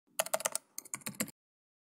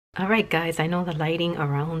Alright guys, I know the lighting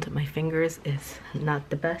around my fingers is not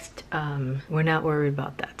the best. We're not worried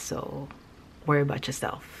about that, so worry about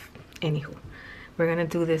yourself. Anywho, we're gonna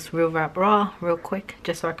do this real wrap raw real quick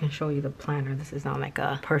just so I can show you the planner. This is not like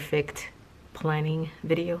a perfect planning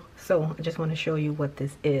video, so I just want to show you what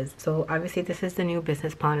this is. So obviously this is the new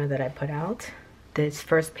business planner that I put out. This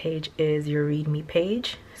first page is your readme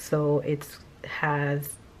page, so it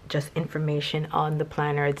has just information on the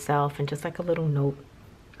planner itself and just like a little note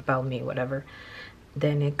about me, whatever.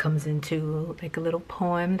 Then it comes into like a little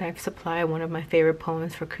poem that I've supplied, one of my favorite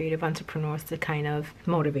poems for creative entrepreneurs to kind of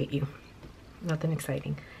motivate you. Nothing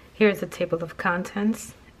exciting. Here's a table of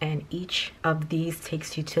contents, and each of these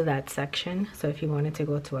takes you to that section. So if you wanted to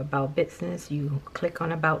go to about business, you click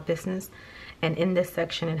on about business, and in this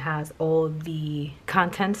section it has all the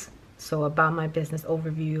contents. So about my business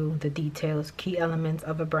overview, the details, key elements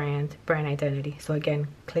of a brand identity. So again,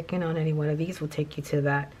 clicking on any one of these will take you to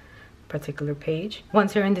that particular page.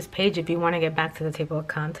 Once you're in this page, if you want to get back to the table of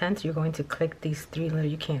contents, you're going to click these three little,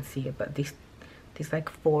 you can't see it, but these like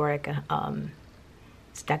four like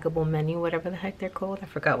stackable menu, whatever the heck they're called. I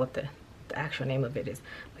forgot what the actual name of it is.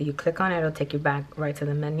 But you click on it, it'll take you back right to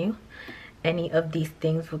the menu. Any of these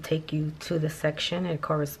things will take you to the section it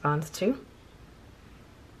corresponds to.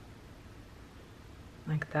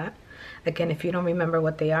 Like that. Again, if you don't remember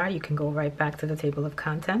what they are, you can go right back to the table of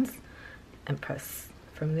contents and press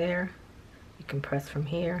from there. You can press from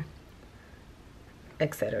here,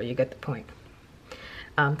 etc. You get the point.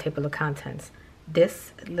 Table of contents.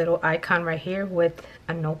 This little icon right here with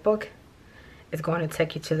a notebook is going to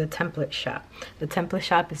take you to the template shop. The template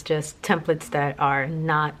shop is just templates that are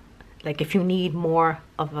not, like if you need more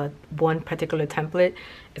of one particular template,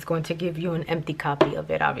 it's going to give you an empty copy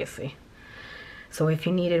of it, obviously. So if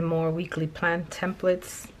you needed more weekly plan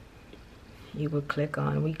templates, you would click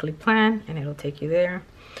on weekly plan and it'll take you there.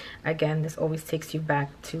 Again, this always takes you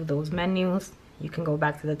back to those menus. You can go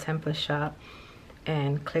back to the template shop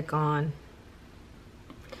and click on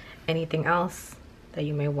anything else that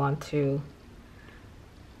you may want to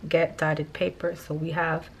get. Dotted paper. So we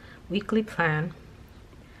have weekly plan,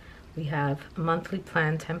 we have monthly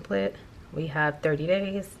plan template, we have 30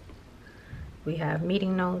 days, we have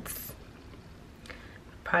meeting notes,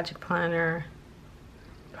 project planner,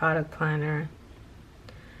 product planner,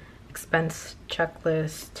 expense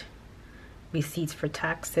checklist, receipts for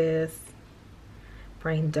taxes,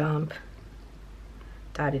 brain dump,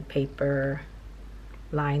 dotted paper,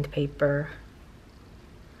 lined paper,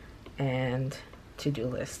 and to-do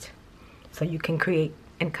list. So you can create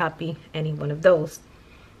and copy any one of those.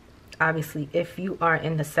 Obviously, if you are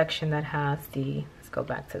in the section that has the, let's go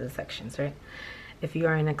back to the sections, right? If you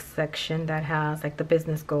are in a section that has like the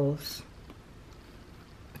business goals,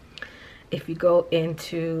 if you go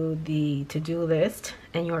into the to-do list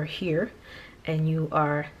and you're here and you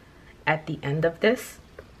are at the end of this,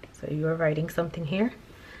 so you're writing something here,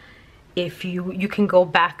 if you can go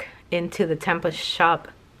back into the template shop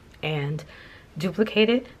and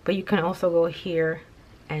duplicate it, but you can also go here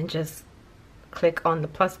and just click on the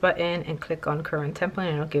plus button and click on current template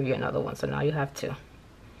and it'll give you another one. So now you have two.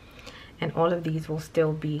 And all of these will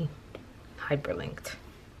still be hyperlinked.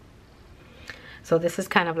 So this is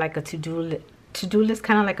kind of like a to-do list,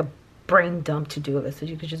 kind of like a brain dump to-do list. So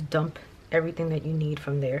you can just dump everything that you need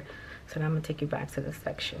from there. So now I'm gonna take you back to the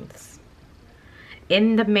sections.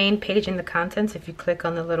 In the main page in the contents, if you click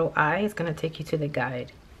on the little eye, it's gonna take you to the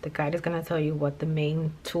guide. The guide is gonna tell you what the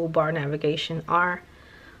main toolbar navigation are,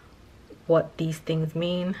 what these things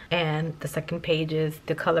mean, and the second page is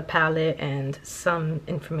the color palette and some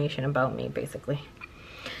information about me, basically.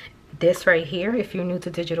 This right here, if you're new to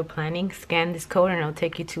digital planning, scan this code and it'll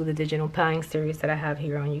take you to the digital planning series that I have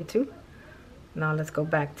here on YouTube. Now let's go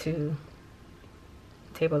back to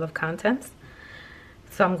table of contents.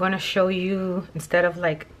 So I'm going to show you, instead of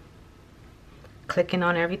like clicking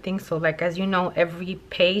on everything, so like as you know, every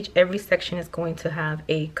page, every section is going to have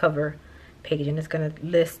a cover page and it's going to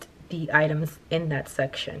list the items in that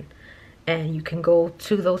section, and you can go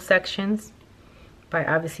to those sections by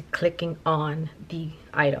obviously clicking on the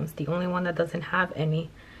items. The only one that doesn't have any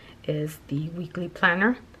is the weekly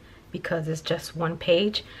planner because it's just one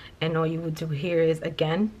page, and all you would do here is,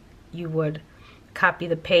 again, you would copy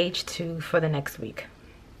the page for the next week.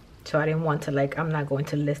 So I didn't want to, like, I'm not going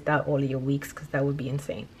to list out all of your weeks because that would be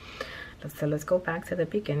insane. So let's go back to the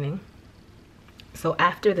beginning. So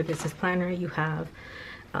after the business planner, you have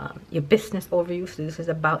your business overview. So this is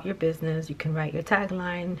about your business. You can write your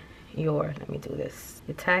tagline, let me do this,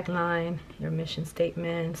 your tagline, your mission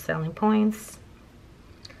statement, selling points,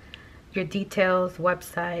 your details,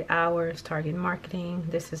 website, hours, target marketing.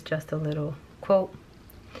 This is just a little quote.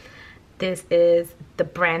 this is the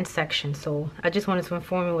brand section. So I just wanted to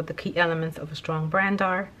inform you what the key elements of a strong brand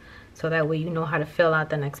are, so that way you know how to fill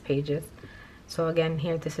out the next pages. So again,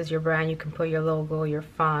 here, this is your brand. You can put your logo, your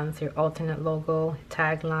fonts, your alternate logo,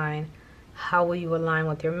 tagline. How will you align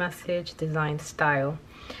with your message, design, style?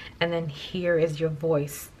 And then here is your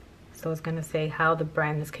voice. So it's going to say how the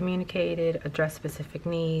brand is communicated, address specific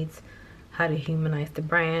needs, how to humanize the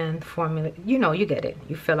brand, formula, you know, you get it.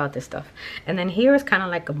 You fill out this stuff. And then here is kind of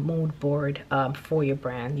like a mood board for your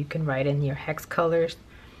brand. You can write in your hex colors.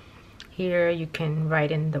 Here you can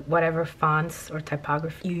write in the whatever fonts or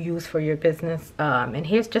typography you use for your business. And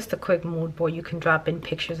here's just a quick mood board. You can drop in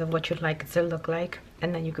pictures of what you'd like it to look like,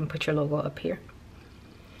 and then you can put your logo up here.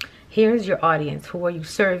 Here's your audience. Who are you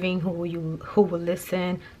serving? Who will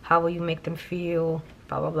listen? How will you make them feel?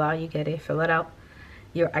 Blah blah blah. You get it. Fill it out.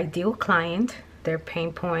 Your ideal client, their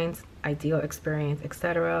pain points, ideal experience,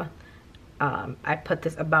 etc. I put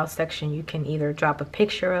this about section. You can either drop a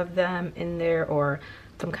picture of them in there or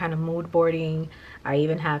some kind of mood boarding. I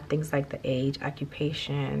even have things like the age,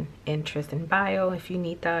 occupation, interest, and bio if you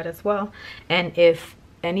need that as well. And if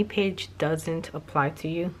any page doesn't apply to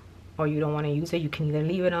you or you don't want to use it, you can either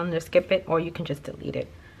leave it on there, skip it, or you can just delete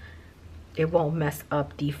it. It won't mess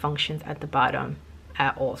up the functions at the bottom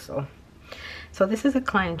at all. So this is a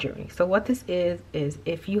client journey. So what this is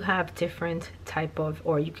if you have different type of,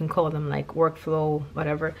 or you can call them like workflow,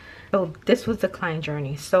 whatever. So this was the client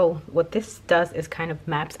journey. So what this does is kind of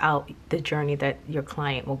maps out the journey that your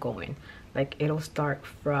client will go in. Like it'll start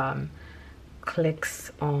from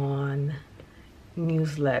clicks on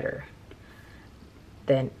newsletter,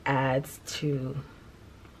 then adds to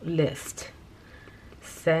list,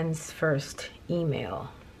 sends first email,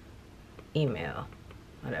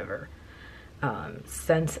 whatever.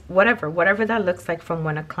 Sends whatever that looks like, from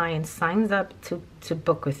when a client signs up to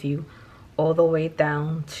book with you all the way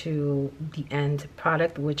down to the end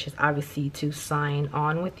product, which is obviously to sign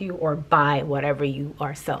on with you or buy whatever you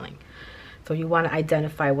are selling. So you want to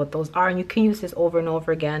identify what those are, and you can use this over and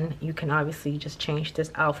over again. You can obviously just change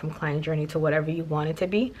this out from client journey to whatever you want it to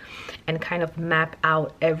be, and kind of map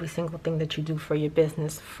out every single thing that you do for your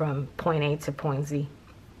business from point A to point Z.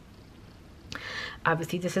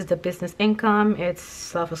 Obviously, this is the business income. It's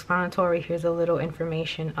self-explanatory. Here's a little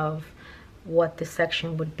information of what this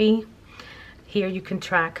section would be. Here you can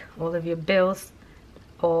track all of your bills,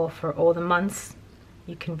 for all the months.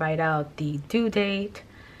 You can write out the due date,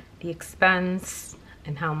 the expense,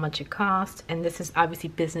 and how much it costs. And this is obviously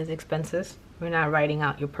business expenses. We're not writing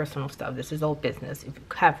out your personal stuff. This is all business. If you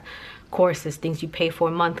have courses, things you pay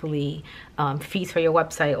for monthly, fees for your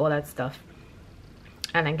website, all that stuff.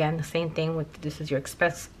 And again, the same thing with, this is your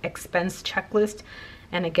expense checklist.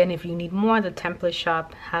 And again, if you need more, the template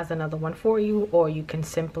shop has another one for you, or you can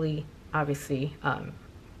simply obviously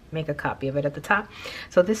make a copy of it at the top.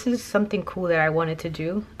 So this is something cool that I wanted to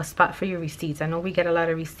do, a spot for your receipts. I know we get a lot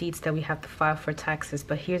of receipts that we have to file for taxes,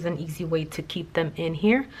 but here's an easy way to keep them in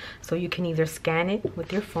here. So you can either scan it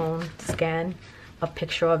with your phone, scan a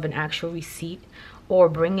picture of an actual receipt, or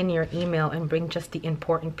bring in your email and bring just the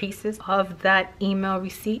important pieces of that email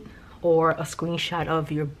receipt, or a screenshot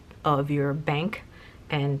of your bank,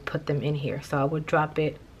 and put them in here. So I would drop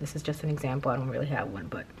it. This is just an example. I don't really have one,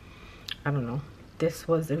 but I don't know. This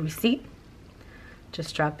was a receipt.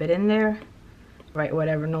 Just drop it in there. Write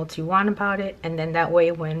whatever notes you want about it, and then that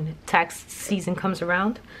way when tax season comes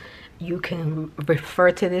around, you can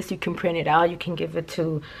refer to this. You can print it out. You can give it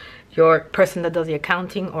to your person that does the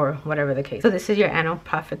accounting, or whatever the case. So this is your annual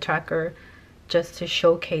profit tracker, just to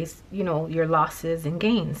showcase, you know, your losses and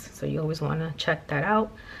gains. So you always want to check that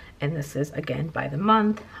out. And this is again by the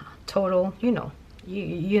month, total, you know,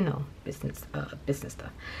 you know, business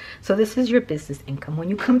stuff. So this is your business income. When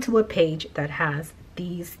you come to a page that has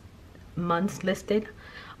these months listed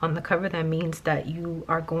on the cover, that means that you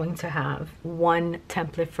are going to have one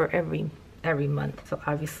template for every month. So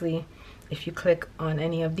obviously, if you click on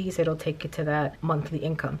any of these, it'll take you to that monthly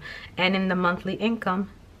income. And in the monthly income,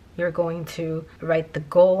 you're going to write the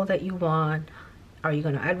goal that you want. Are you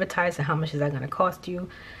going to advertise, and how much is that going to cost you?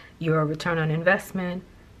 Your return on investment,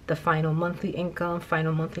 the final monthly income,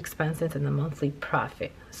 final monthly expenses, and the monthly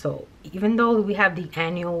profit. So even though we have the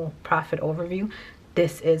annual profit overview,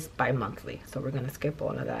 this is bi-monthly. So we're going to skip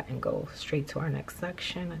all of that and go straight to our next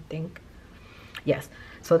section, I think. Yes,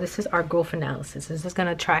 so this is our growth analysis. This is going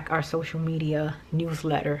to track our social media,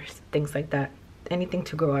 newsletters, things like that, anything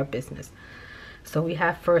to grow our business. So we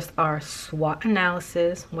have first our SWOT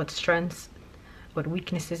analysis, what strengths, what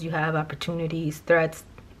weaknesses you have, opportunities, threats.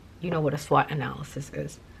 You know what a SWOT analysis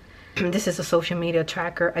is. This is a social media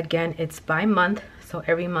tracker. Again, it's by month, so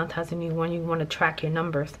every month has a new one. You want to track your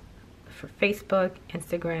numbers for Facebook,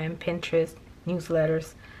 Instagram, Pinterest,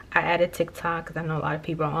 newsletters. I added TikTok because I know a lot of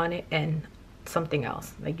people are on it, and something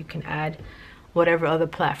else. Like you can add whatever other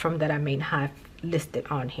platform that I may have listed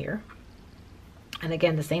on here. And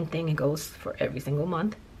again, the same thing, it goes for every single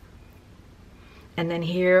month. And then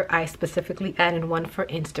here I specifically added one for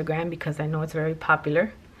Instagram because I know it's very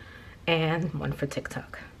popular, and one for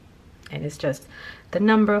TikTok. And it's just the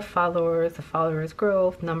number of followers, the followers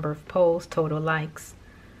growth, number of posts, total likes,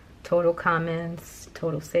 total comments,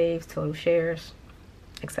 total saves, total shares,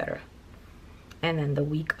 etc. And then the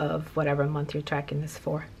week of whatever month you're tracking this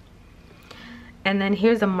for. And then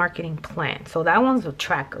here's a marketing plan. So that one's a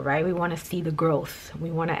tracker, right? We want to see the growth.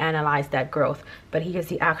 We want to analyze that growth. But here's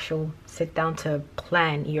the actual sit down to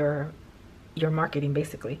plan your marketing,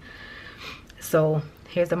 basically. So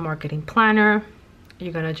here's a marketing planner.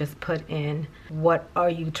 You're going to just put in what items are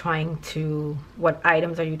you trying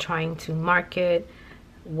to market,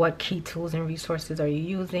 what key tools and resources are you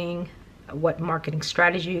using, what marketing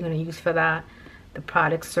strategy you're going to use for that, the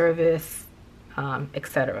product, service,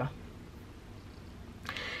 etc.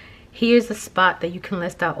 Here's a spot that you can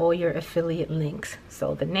list out all your affiliate links.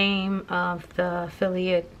 So the name of the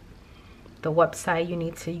affiliate, the website you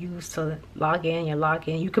need to use to log in, your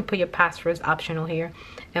login. You can put your passwords optional here,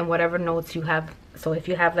 and whatever notes you have. So if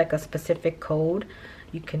you have like a specific code,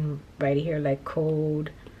 you can write it here like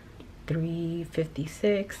code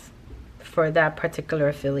 356 for that particular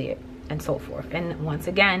affiliate, and so forth. And once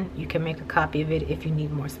again, you can make a copy of it if you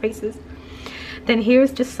need more spaces. Then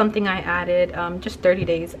here's just something I added, just 30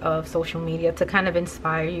 days of social media to kind of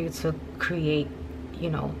inspire you to create,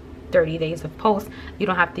 30 days of posts. You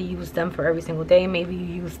don't have to use them for every single day. Maybe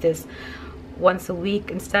you use this once a week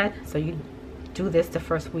instead. So you do this the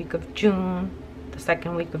first week of June, the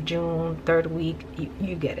second week of June, third week,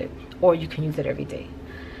 you get it. Or you can use it every day.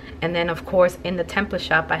 And then of course in the template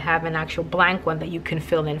shop, I have an actual blank one that you can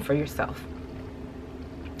fill in for yourself.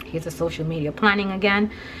 Here's a social media planning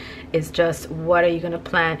again. It's just what are you going to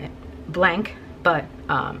plan, blank, but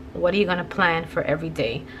what are you going to plan for every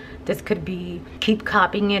day? This could be keep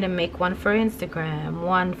copying it and make one for Instagram,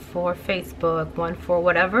 one for Facebook, one for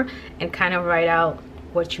whatever, and kind of write out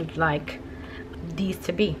what you'd like these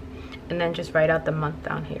to be. And then just write out the month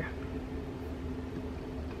down here.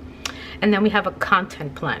 And then we have a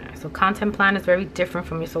content planner. So content planner is very different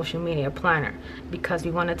from your social media planner because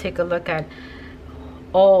you want to take a look at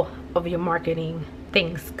all of your marketing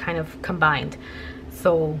things kind of combined.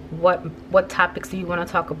 So what topics do you want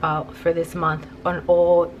to talk about for this month on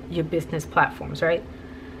all your business platforms, right?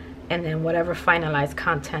 And then whatever finalized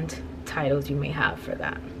content titles you may have for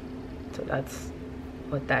that. So that's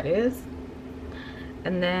what that is.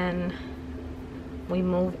 And then we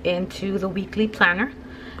move into the weekly planner.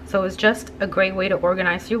 So it's just a great way to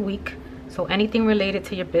organize your week. So anything related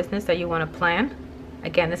to your business that you want to plan.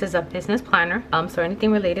 Again, this is a business planner. So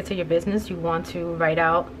anything related to your business, you want to write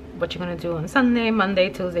out what you're going to do on Sunday, Monday,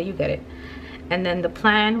 Tuesday, you get it. And then the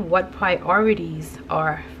plan, what priorities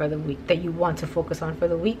are for the week that you want to focus on for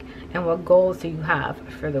the week, and what goals do you have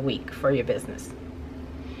for the week for your business.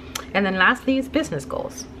 And then lastly is business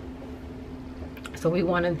goals. So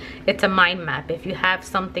it's a mind map. If you have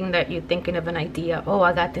something that you're thinking of an idea, oh,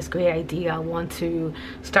 I got this great idea, I want to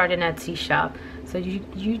start an Etsy shop. So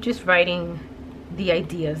you just writing the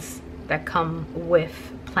ideas that come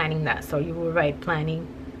with planning that. So you will write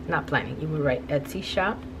you will write Etsy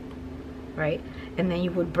shop, right? And then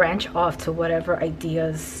you would branch off to whatever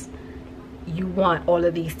ideas you want all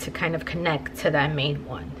of these to kind of connect to that main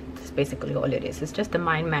one. That's basically all it is. It's just a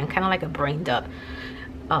mind map, kind of like a brain dump.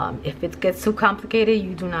 If it gets too complicated,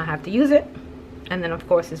 you do not have to use it. And then of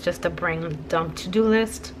course it's just a brain dump to-do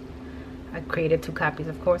list. I created 2 copies,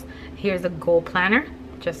 of course. Here's a goal planner.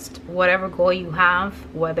 Just whatever goal you have,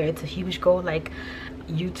 whether it's a huge goal like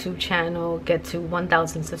YouTube channel, get to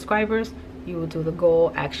 1,000 subscribers, you will do the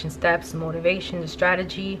goal, action steps, motivation, the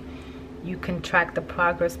strategy. You can track the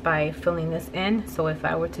progress by filling this in. So if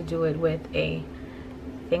I were to do it with a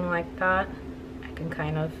thing like that, I can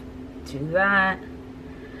kind of do that.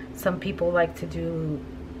 Some people like to do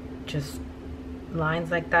just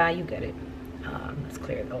lines like that, you get it. Let's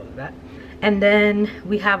clear all of that. And then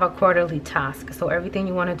we have a quarterly task. So everything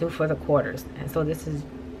you want to do for the quarters. And so this is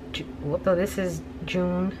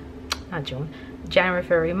January,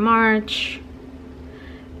 February, March,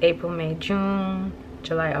 April, May, June,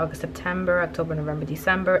 July, August, September, October, November,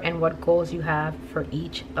 December, and what goals you have for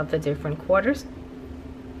each of the different quarters.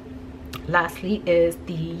 Lastly is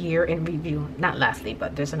the year in review. Not lastly,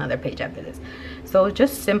 but there's another page after this. So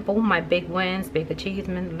just simple, my big wins, big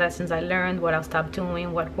achievements, lessons I learned, what I'll stop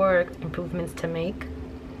doing, what worked, improvements to make.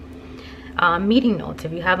 Meeting notes.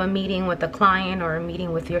 If you have a meeting with a client or a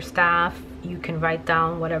meeting with your staff, you can write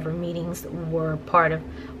down whatever meetings were part of,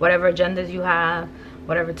 whatever agendas you have,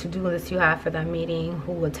 whatever to-do list you have for that meeting,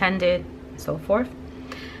 who attended, so forth.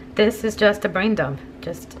 This is just a brain dump.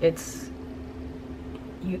 It's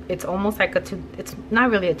almost like it's not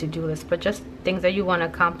really a to-do list, but just things that you want to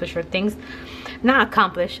accomplish, or things not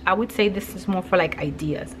accomplish. I would say this is more for like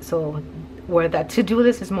ideas. So where that to-do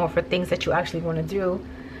list is more for things that you actually want to do,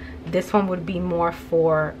 this one would be more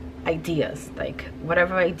for ideas, like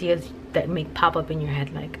whatever ideas that may pop up in your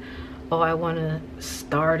head, like, oh, I want to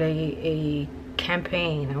start a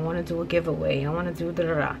campaign, I want to do a giveaway, I want to do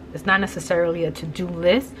da-da-da. It's not necessarily a to-do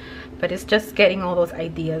list, but it's just getting all those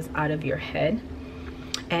ideas out of your head.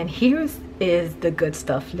 And here's is the good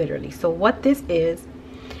stuff, literally. So what this is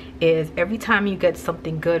every time you get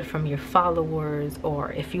something good from your followers,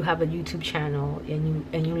 or if you have a YouTube channel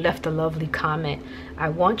and you left a lovely comment, I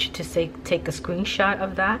want you to take a screenshot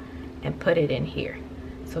of that and put it in here.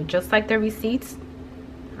 So just like the receipts,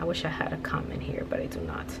 I wish I had a comment here, but I do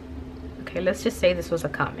not. Okay, let's just say this was a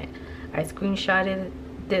comment. I screenshotted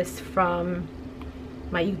this from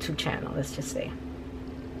my YouTube channel, let's just say.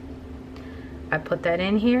 I put that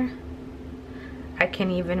in here. I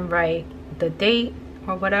can even write the date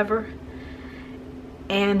or whatever.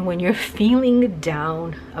 And when you're feeling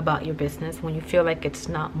down about your business, when you feel like it's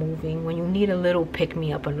not moving, when you need a little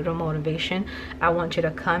pick-me-up, a little motivation, I want you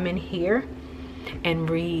to come in here and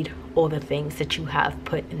read all the things that you have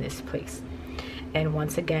put in this place. And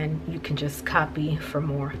once again, you can just copy for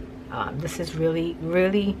more. This is really,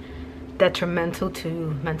 really detrimental to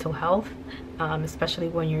mental health, especially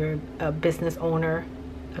when you're a business owner,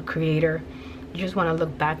 a creator. You just want to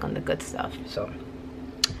look back on the good stuff. So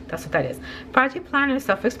that's what that is. Project planner is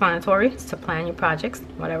self-explanatory. It's to plan your projects,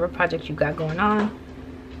 whatever project you got going on.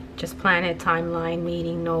 Just plan it, timeline,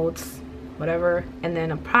 meeting notes, whatever. And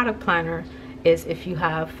then a product planner is if you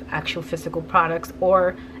have actual physical products,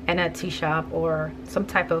 or an Etsy shop, or some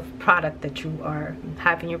type of product that you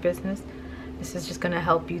have in your business. This is just going to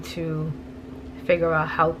help you to figure out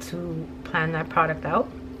how to plan that product out.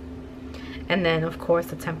 And then of course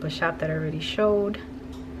the template shop that I already showed,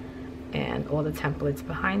 and all the templates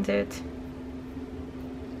behind it.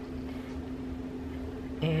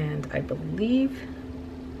 And I believe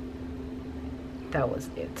that was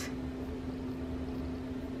it.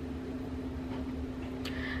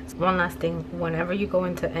 So one last thing, whenever you go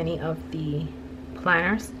into any of the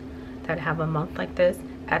planners that have a month like this,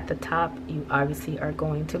 at the top you obviously are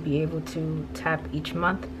going to be able to tap each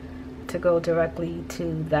month to go directly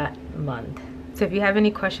to that month. So if you have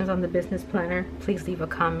any questions on the business planner, please leave a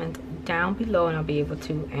comment down below and I'll be able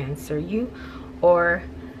to answer you, or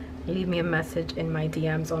leave me a message in my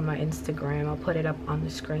DMs on my Instagram. I'll put it up on the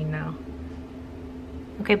screen now.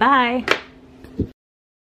 Okay, bye.